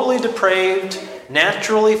totally depraved,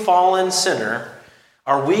 naturally fallen sinner,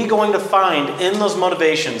 are we going to find in those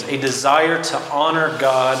motivations a desire to honor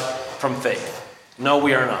God from faith? No,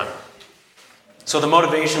 we are not. So the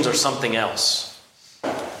motivations are something else.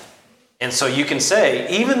 And so you can say,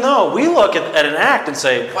 even though we look at an act and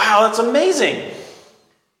say, wow, that's amazing.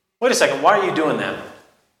 Wait a second, why are you doing that?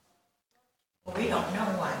 Well, we don't know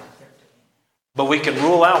why they're doing it. But we can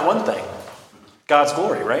rule out one thing. God's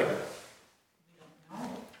glory, right? We don't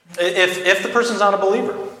know. If the person's not a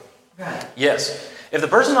believer. Right. Yes. If the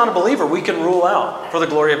person's not a believer, we can rule out for the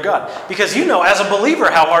glory of God. Because you know, as a believer,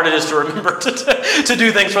 how hard it is to remember to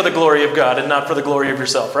do things for the glory of God and not for the glory of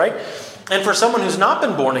yourself, right? And for someone who's not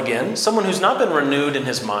been born again, someone who's not been renewed in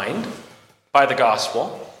his mind by the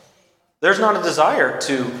gospel, there's not a desire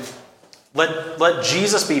to let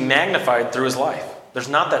Jesus be magnified through his life. There's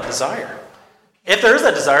not that desire. If there is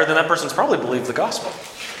that desire, then that person's probably believed the gospel.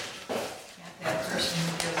 That person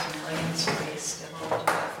who gives millions away still will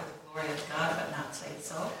do it for the glory of God, but not say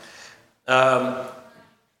so?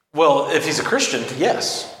 Well, if he's a Christian,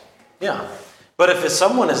 yes. Yeah. But if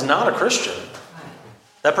someone is not a Christian,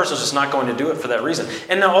 that person's just not going to do it for that reason.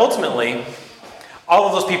 And now ultimately, all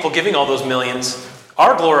of those people giving all those millions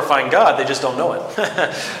are glorifying God, they just don't know it.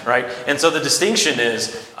 Right? And so the distinction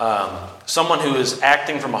is someone who is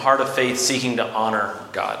acting from a heart of faith, seeking to honor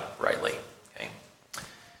God rightly.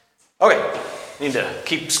 Okay, need to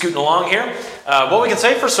keep scooting along here. What we can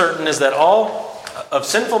say for certain is that all of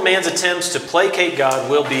sinful man's attempts to placate God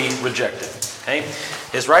will be rejected. Okay?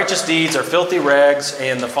 His righteous deeds are filthy rags,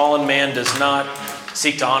 and the fallen man does not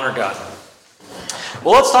seek to honor God.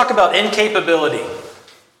 Well, let's talk about incapability.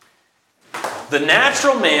 The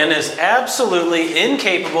natural man is absolutely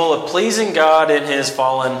incapable of pleasing God in his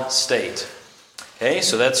fallen state. Okay,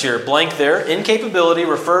 so that's your blank there. Incapability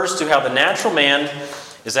refers to how the natural man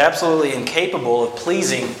is absolutely incapable of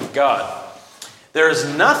pleasing God. There is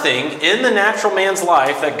nothing in the natural man's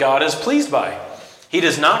life that God is pleased by. He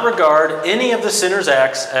does not regard any of the sinner's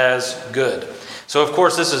acts as good. So, of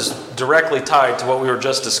course, this is directly tied to what we were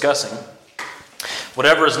just discussing.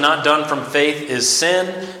 Whatever is not done from faith is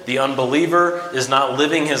sin. The unbeliever is not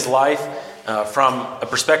living his life from a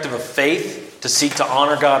perspective of faith to seek to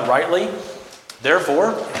honor God rightly.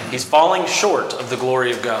 Therefore, he's falling short of the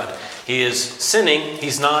glory of God. He is sinning.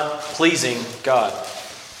 He's not pleasing God.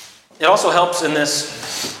 It also helps in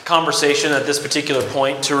this conversation at this particular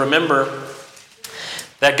point to remember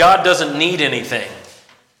that God doesn't need anything.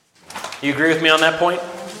 You agree with me on that point?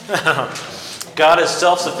 God is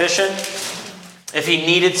self-sufficient. If he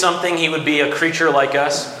needed something, he would be a creature like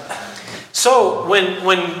us. So when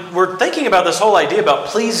we're thinking about this whole idea about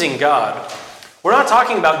pleasing God, we're not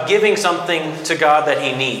talking about giving something to God that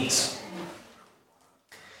he needs.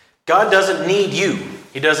 God doesn't need you.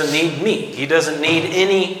 He doesn't need me. He doesn't need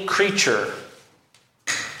any creature.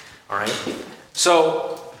 All right?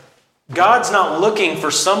 So God's not looking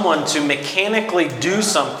for someone to mechanically do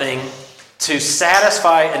something to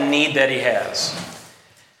satisfy a need that he has.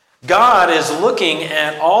 God is looking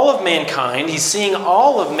at all of mankind. He's seeing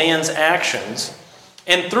all of man's actions.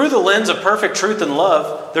 And through the lens of perfect truth and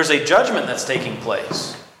love, there's a judgment that's taking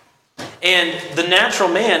place. And the natural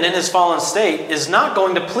man in his fallen state is not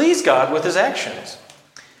going to please God with his actions.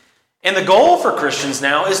 And the goal for Christians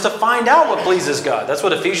now is to find out what pleases God. That's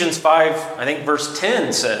what Ephesians 5, I think verse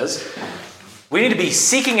 10 says. We need to be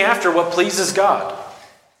seeking after what pleases God.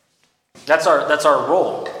 That's our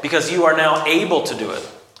role, because you are now able to do it.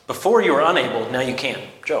 Before you were unable, now you can.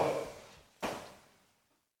 Joe.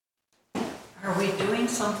 Are we doing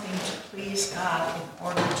something to please God in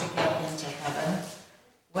order to get into heaven?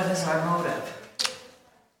 What is our motive?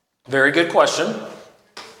 Very good question.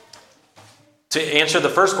 To answer the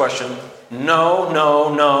first question, no,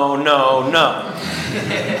 no, no, no, no.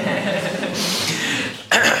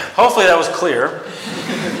 Hopefully that was clear.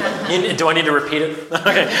 Do I need to repeat it?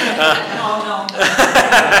 Okay. No.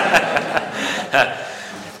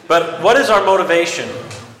 But what is our motivation?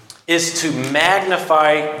 Is to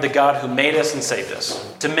magnify the God who made us and saved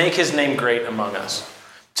us. To make his name great among us.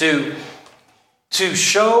 To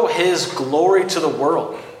show his glory to the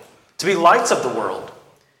world. To be lights of the world.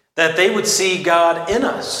 That they would see God in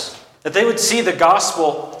us. That they would see the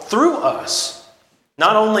gospel through us.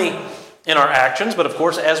 Not only in our actions, but of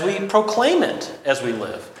course as we proclaim it as we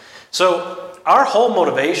live. So our whole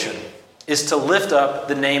motivation is to lift up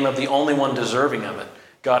the name of the only one deserving of it.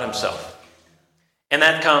 God himself. And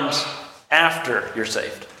that comes after you're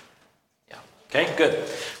saved. Yeah. Okay, good.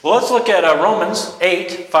 Well, let's look at Romans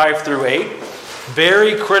 8, 5 through 8.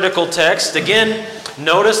 Very critical text. Again,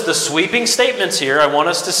 notice the sweeping statements here. I want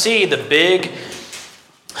us to see the big,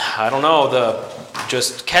 the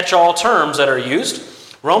just catch-all terms that are used.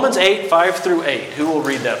 Romans 8, 5 through 8. Who will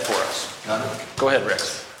read that for us? Got it. Go ahead,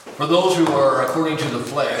 Rex. For those who are according to the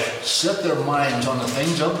flesh, set their minds on the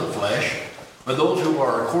things of the flesh. For those who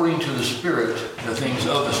are according to the Spirit, the things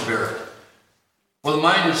of the Spirit. For the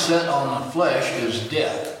mind is set on the flesh is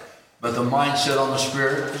death, but the mind set on the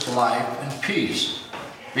Spirit is life and peace.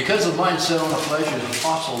 Because the mind set on the flesh is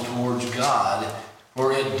hostile towards God,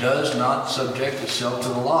 for it does not subject itself to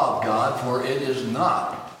the law of God, for it is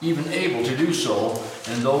not even able to do so,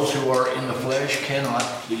 and those who are in the flesh cannot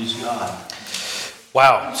please God.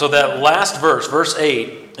 Wow. So that last verse, verse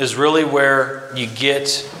 8, is really where you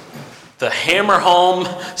get the hammer home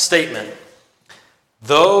statement.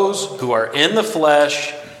 Those who are in the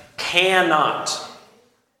flesh cannot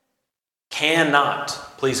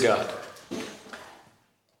please God.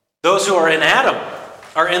 Those who are in Adam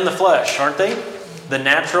are in the flesh, aren't they? The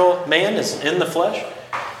natural man is in the flesh.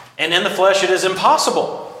 And in the flesh it is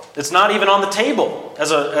impossible. It's not even on the table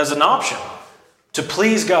as an option to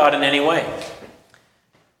please God in any way.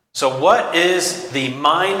 So what is the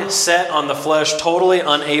mind set on the flesh totally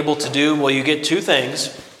unable to do? Well, you get two things.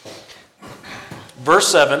 Verse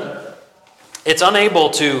 7, it's unable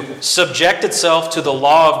to subject itself to the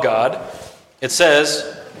law of God. It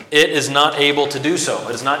says it is not able to do so.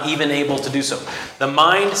 It is not even able to do so. The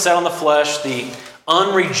mind set on the flesh, the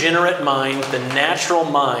unregenerate mind, the natural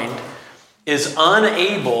mind, is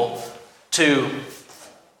unable to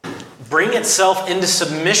bring itself into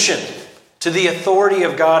submission to the authority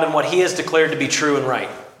of God and what He has declared to be true and right.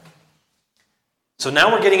 So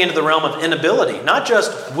now we're getting into the realm of inability, not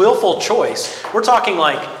just willful choice. We're talking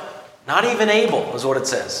like not even able is what it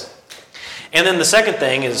says. And then the second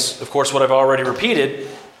thing is, of course, what I've already repeated,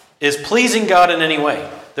 is pleasing God in any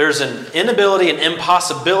way. There's an inability, an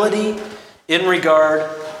impossibility in regard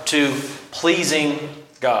to pleasing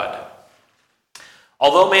God.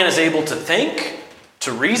 Although man is able to think,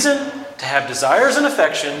 to reason, to have desires and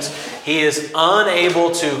affections, he is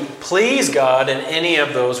unable to please God in any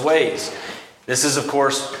of those ways. This is, of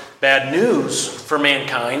course, bad news for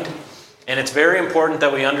mankind, and it's very important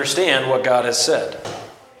that we understand what God has said.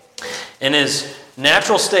 In his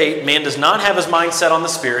natural state, man does not have his mind set on the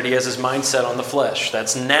Spirit, he has his mind set on the flesh.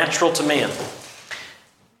 That's natural to man.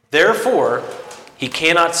 Therefore, he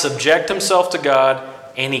cannot subject himself to God,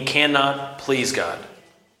 and he cannot please God.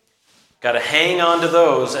 Got to hang on to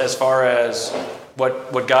those as far as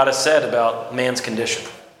what God has said about man's condition.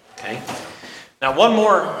 Okay. Now, one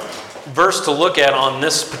more verse to look at on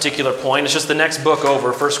this particular point. It's just the next book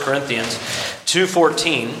over, 1 Corinthians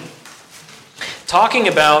 2:14. Talking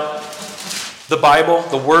about the Bible,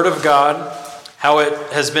 the Word of God, how it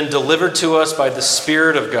has been delivered to us by the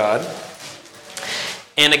Spirit of God.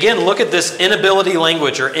 And again, look at this inability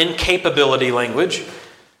language or incapability language.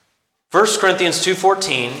 1 Corinthians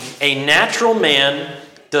 2:14, a natural man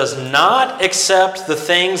does not accept the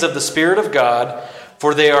things of the Spirit of God,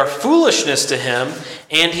 for they are foolishness to him,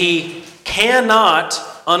 and he cannot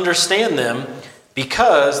understand them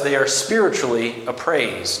because they are spiritually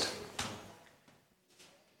appraised.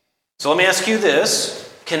 So let me ask you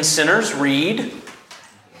this. Can sinners read?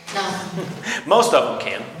 No. Most of them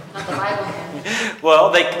can. Not the Bible can.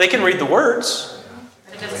 Well, they can read the words.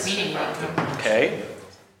 It doesn't mean anything. Okay.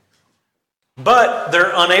 But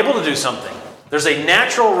they're unable to do something. There's a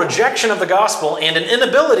natural rejection of the gospel and an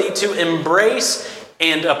inability to embrace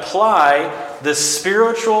and apply the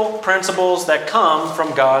spiritual principles that come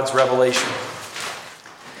from God's revelation.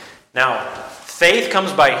 Now, faith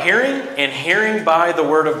comes by hearing, and hearing by the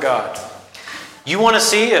Word of God. You want to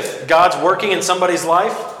see if God's working in somebody's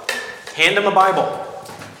life? Hand them a Bible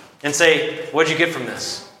and say, what did you get from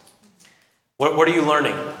this? What are you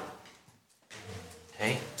learning?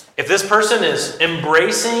 Okay. If this person is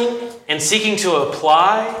embracing and seeking to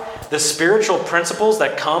apply the spiritual principles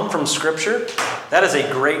that come from Scripture, that is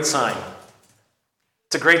a great sign.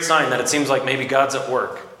 It's a great sign that it seems like maybe God's at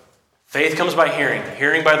work. Faith comes by hearing,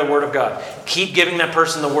 hearing by the Word of God. Keep giving that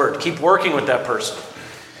person the Word. Keep working with that person.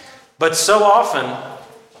 But so often,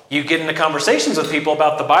 you get into conversations with people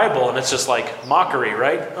about the Bible, and it's just like mockery,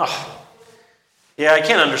 right? Oh, yeah, I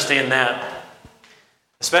can't understand that.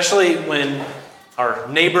 Especially when our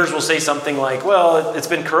neighbors will say something like, well, it's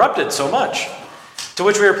been corrupted so much. To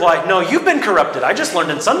which we reply, no, you've been corrupted. I just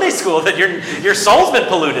learned in Sunday school that your soul's been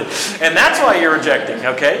polluted. And that's why you're rejecting,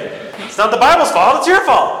 okay? It's not the Bible's fault, it's your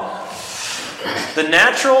fault. The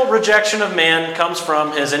natural rejection of man comes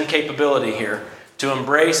from his incapability here to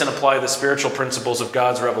embrace and apply the spiritual principles of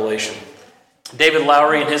God's revelation. David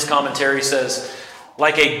Lowry in his commentary says,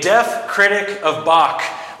 like a deaf critic of Bach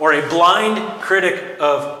or a blind critic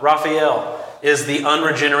of Raphael is the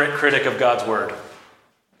unregenerate critic of God's Word.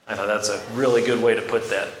 I thought that's a really good way to put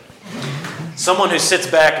that. Someone who sits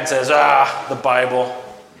back and says, the Bible.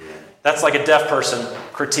 That's like a deaf person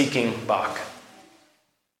critiquing Bach.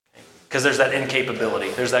 Because there's that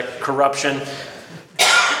incapability. There's that corruption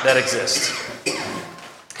that exists.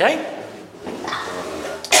 Okay?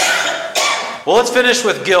 Well, let's finish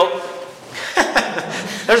with guilt.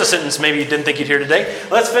 There's a sentence maybe you didn't think you'd hear today.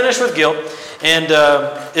 Let's finish with guilt. And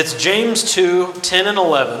it's James 2:10 and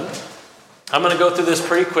 11. I'm going to go through this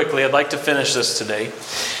pretty quickly. I'd like to finish this today.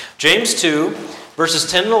 James 2, verses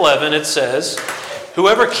 10 and 11, it says,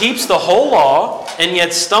 "Whoever keeps the whole law and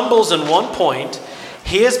yet stumbles in one point,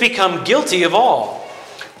 he has become guilty of all.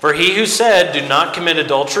 For he who said, 'Do not commit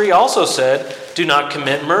adultery,' also said, 'Do not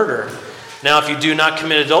commit murder.' Now if you do not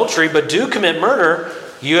commit adultery, but do commit murder,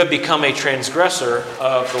 you have become a transgressor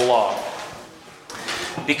of the law."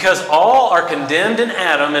 Because all are condemned in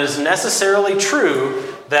Adam, it is necessarily true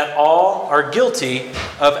that all are guilty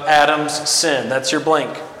of Adam's sin. That's your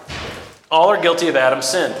blank. All are guilty of Adam's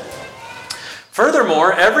sin.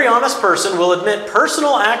 Furthermore, every honest person will admit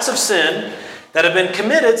personal acts of sin that have been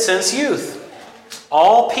committed since youth.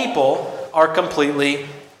 All people are completely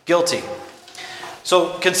guilty. So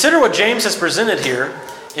consider what James has presented here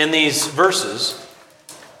in these verses.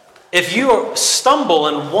 If you stumble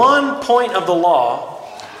in one point of the law,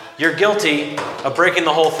 you're guilty of breaking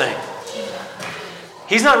the whole thing.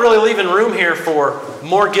 He's not really leaving room here for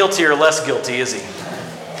more guilty or less guilty, is he?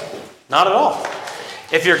 Not at all.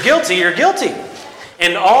 If you're guilty, you're guilty.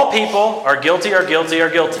 And all people are guilty, are guilty, are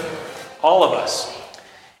guilty. All of us.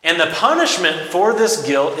 And the punishment for this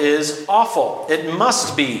guilt is awful. It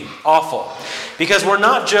must be awful. Because we're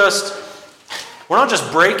not just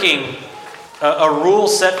breaking a rule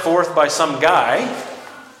set forth by some guy.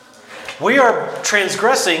 We are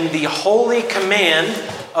transgressing the holy command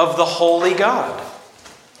of the holy God.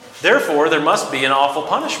 Therefore, there must be an awful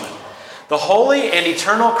punishment. The holy and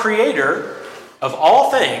eternal Creator of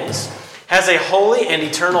all things has a holy and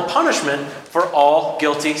eternal punishment for all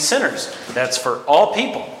guilty sinners. That's for all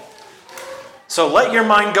people. So let your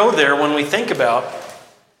mind go there when we think about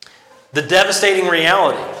the devastating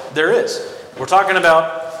reality there is. We're talking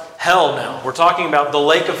about hell now. We're talking about the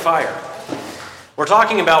lake of fire. We're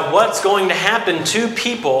talking about what's going to happen to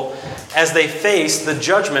people as they face the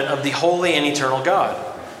judgment of the holy and eternal God.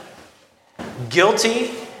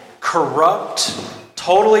 Guilty, corrupt,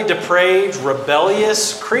 totally depraved,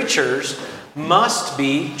 rebellious creatures must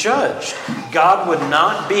be judged. God would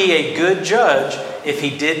not be a good judge if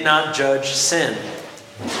He did not judge sin.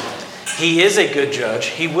 He is a good judge.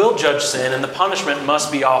 He will judge sin, and the punishment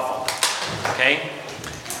must be awful. Okay?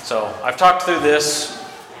 So, I've talked through this.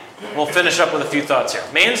 We'll finish up with a few thoughts here.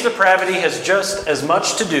 Man's depravity has just as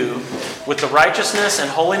much to do with the righteousness and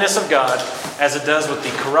holiness of God as it does with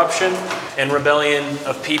the corruption and rebellion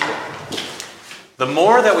of people. The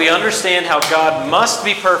more that we understand how God must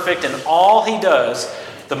be perfect in all He does,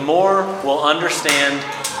 the more we'll understand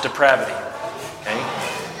depravity. Okay?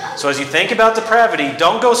 So as you think about depravity,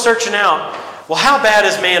 don't go searching out, well, how bad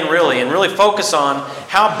is man really? And really focus on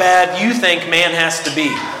how bad you think man has to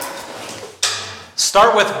be.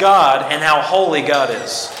 Start with God and how holy God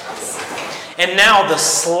is. And now the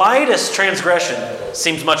slightest transgression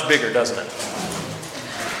seems much bigger, doesn't it?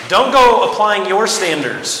 Don't go applying your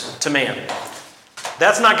standards to man.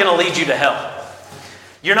 That's not going to lead you to hell.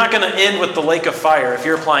 You're not going to end with the lake of fire if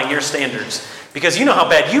you're applying your standards. Because you know how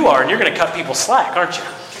bad you are and you're going to cut people slack, aren't you?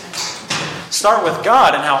 Start with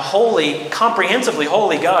God and how holy, comprehensively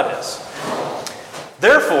holy God is.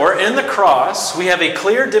 Therefore, in the cross, we have a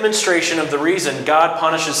clear demonstration of the reason God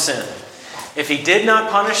punishes sin. If He did not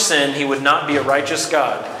punish sin, He would not be a righteous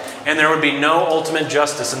God, and there would be no ultimate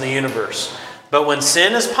justice in the universe. But when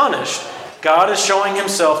sin is punished, God is showing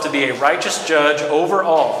Himself to be a righteous judge over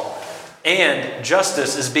all, and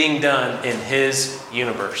justice is being done in His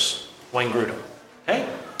universe. Wayne Grudem. Okay?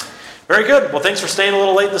 Very good. Well, thanks for staying a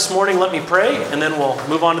little late this morning. Let me pray, and then we'll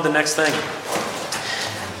move on to the next thing.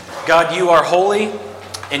 God, You are holy,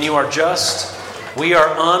 and You are just. We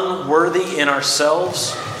are unworthy in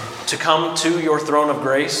ourselves to come to Your throne of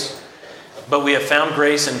grace. But we have found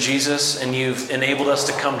grace in Jesus, and You've enabled us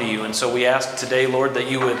to come to You. And so we ask today, Lord,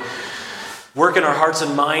 that You would work in our hearts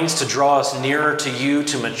and minds to draw us nearer to You,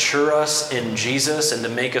 to mature us in Jesus, and to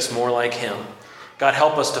make us more like Him. God,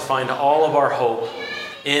 help us to find all of our hope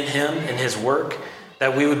in Him, in His work,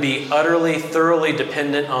 that we would be utterly, thoroughly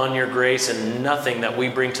dependent on Your grace and nothing that we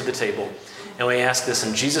bring to the table. And we ask this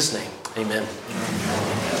in Jesus' name. Amen.